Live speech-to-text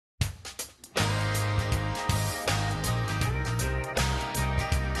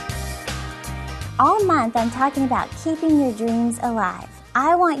All month I'm talking about keeping your dreams alive.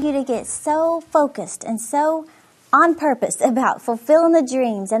 I want you to get so focused and so on purpose about fulfilling the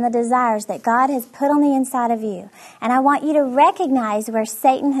dreams and the desires that God has put on the inside of you. And I want you to recognize where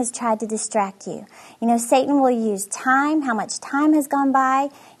Satan has tried to distract you. You know, Satan will use time, how much time has gone by.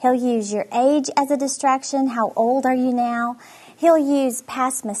 He'll use your age as a distraction. How old are you now? He'll use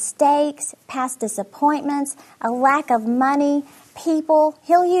past mistakes, past disappointments, a lack of money, people.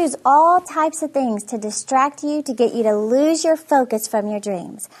 He'll use all types of things to distract you, to get you to lose your focus from your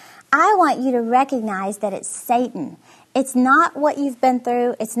dreams. I want you to recognize that it's Satan. It's not what you've been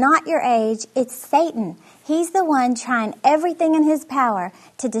through. It's not your age. It's Satan. He's the one trying everything in his power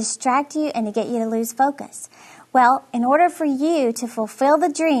to distract you and to get you to lose focus. Well, in order for you to fulfill the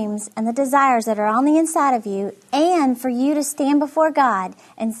dreams and the desires that are on the inside of you, and for you to stand before God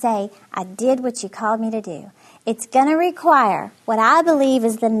and say, I did what you called me to do, it's going to require what I believe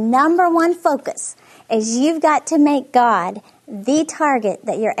is the number one focus, is you've got to make God the target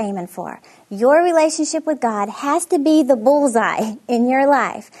that you're aiming for. Your relationship with God has to be the bullseye in your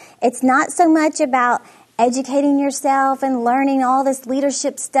life. It's not so much about educating yourself and learning all this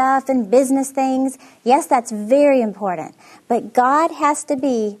leadership stuff and business things. Yes, that's very important. But God has to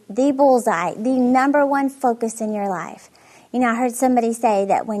be the bullseye, the number one focus in your life. You know, I heard somebody say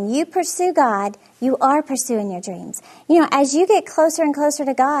that when you pursue God, you are pursuing your dreams. You know, as you get closer and closer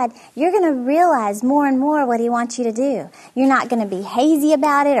to God, you're going to realize more and more what He wants you to do. You're not going to be hazy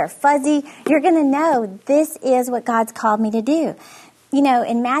about it or fuzzy. You're going to know this is what God's called me to do. You know,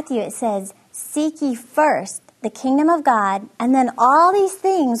 in Matthew it says, seek ye first the kingdom of God, and then all these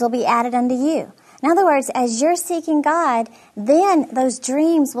things will be added unto you. In other words, as you're seeking God, then those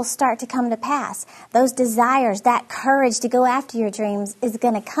dreams will start to come to pass. Those desires, that courage to go after your dreams is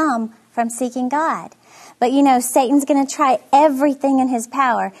going to come from seeking God. But you know, Satan's going to try everything in his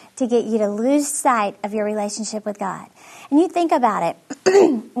power to get you to lose sight of your relationship with God. And you think about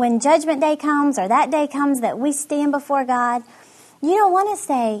it, when Judgment Day comes, or that day comes that we stand before God, you don't want to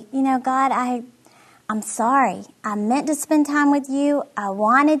say, you know, God, I'm sorry. I meant to spend time with you. I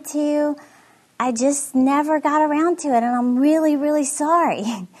wanted to. I just never got around to it, and I'm really, really sorry.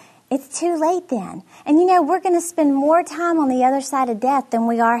 It's too late then. And you know, we're going to spend more time on the other side of death than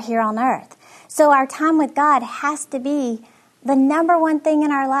we are here on earth. So our time with God has to be the number one thing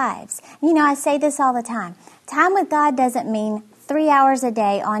in our lives. You know, I say this all the time. Time with God doesn't mean 3 hours a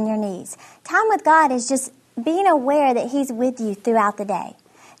day on your knees. Time with God is just being aware that He's with you throughout the day.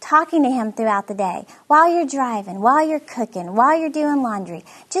 Talking to Him throughout the day, while you're driving, while you're cooking, while you're doing laundry.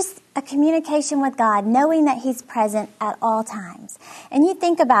 Just a communication with God, knowing that He's present at all times. And you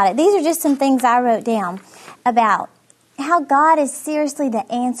think about it. These are just some things I wrote down about how God is seriously the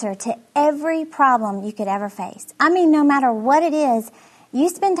answer to every problem you could ever face. I mean, no matter what it is, you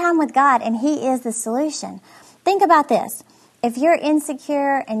spend time with God and He is the solution. Think about this. If you're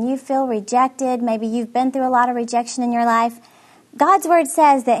insecure and you feel rejected, maybe you've been through a lot of rejection in your life, God's Word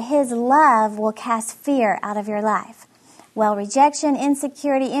says that His love will cast fear out of your life. Well, rejection,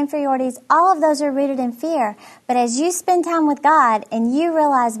 insecurity, inferiorities, all of those are rooted in fear. But as you spend time with God and you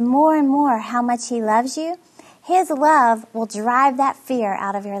realize more and more how much He loves you, His love will drive that fear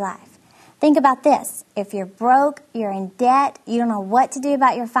out of your life. Think about this. If you're broke, you're in debt, you don't know what to do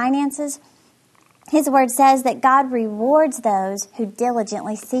about your finances, His Word says that God rewards those who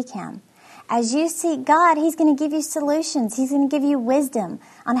diligently seek Him. As you seek God, He's going to give you solutions. He's going to give you wisdom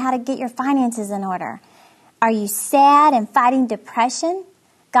on how to get your finances in order. Are you sad and fighting depression?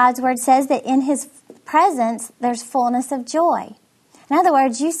 God's Word says that in His presence, there's fullness of joy. In other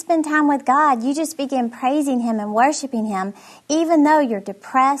words, you spend time with God, you just begin praising Him and worshiping Him, even though you're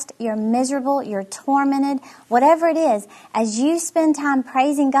depressed, you're miserable, you're tormented, whatever it is. As you spend time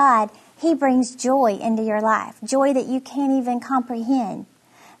praising God, He brings joy into your life, joy that you can't even comprehend.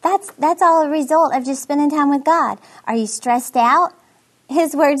 That's all a result of just spending time with God. Are you stressed out?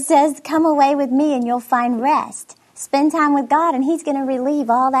 His Word says, come away with me and you'll find rest. Spend time with God and He's going to relieve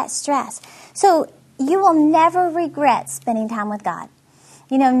all that stress. So you will never regret spending time with God.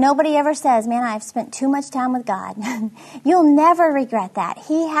 You know, nobody ever says, man, I've spent too much time with God. You'll never regret that.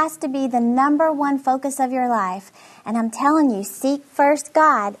 He has to be the number one focus of your life. And I'm telling you, seek first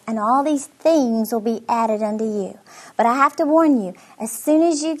God, and all these things will be added unto you. But I have to warn you, as soon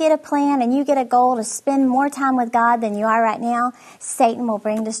as you get a plan and you get a goal to spend more time with God than you are right now, Satan will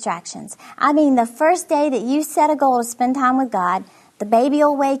bring distractions. I mean, the first day that you set a goal to spend time with God, the baby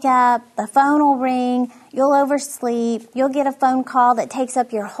will wake up, the phone will ring, you'll oversleep, you'll get a phone call that takes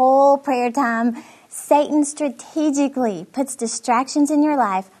up your whole prayer time. Satan strategically puts distractions in your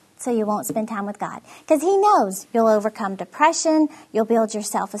life so you won't spend time with God. Because he knows you'll overcome depression, you'll build your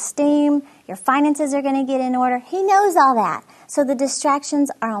self-esteem, your finances are going to get in order. He knows all that. So the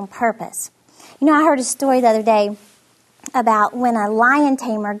distractions are on purpose. You know, I heard a story the other day about when a lion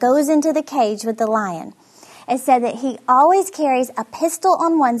tamer goes into the cage with the lion. It said that he always carries a pistol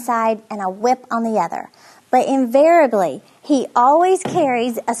on one side and a whip on the other. But invariably, he always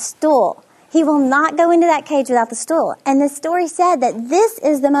carries a stool. He will not go into that cage without the stool. And the story said that this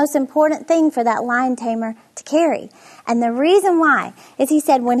is the most important thing for that lion tamer to carry. And the reason why is he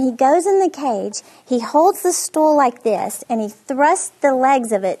said when he goes in the cage, he holds the stool like this and he thrusts the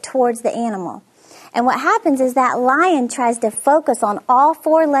legs of it towards the animal. And what happens is that lion tries to focus on all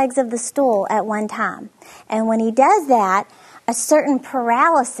 4 legs of the stool at one time. And when he does that, a certain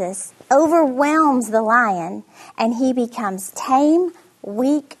paralysis overwhelms the lion and he becomes tame,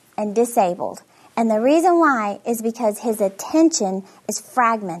 weak, and disabled. And the reason why is because his attention is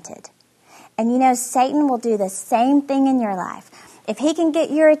fragmented. And you know, Satan will do the same thing in your life. If he can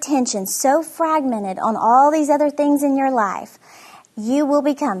get your attention so fragmented on all these other things in your life, you will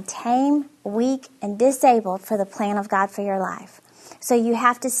become tame, weak, and disabled for the plan of God for your life. So you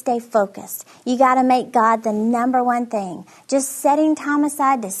have to stay focused. You got to make God the number one thing. Just setting time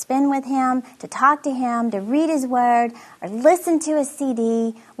aside to spend with him, to talk to him, to read his word, or listen to a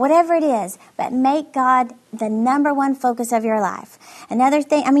CD, whatever it is. But make God the number one focus of your life. Another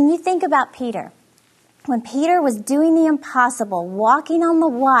thing, you think about Peter. When Peter was doing the impossible, walking on the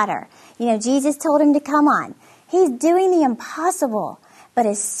water, Jesus told him to come on. He's doing the impossible. But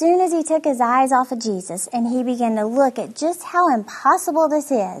as soon as he took his eyes off of Jesus and he began to look at just how impossible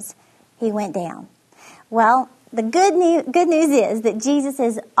this is, he went down. Well, the good news is that Jesus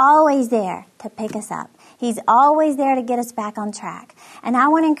is always there to pick us up. He's always there to get us back on track. And I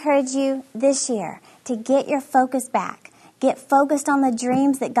want to encourage you this year to get your focus back. Get focused on the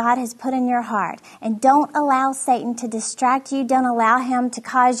dreams that God has put in your heart. And don't allow Satan to distract you. Don't allow him to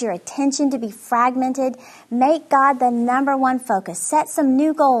cause your attention to be fragmented. Make God the number one focus. Set some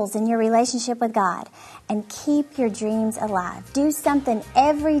new goals in your relationship with God. And keep your dreams alive. Do something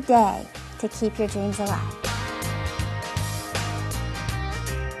every day to keep your dreams alive.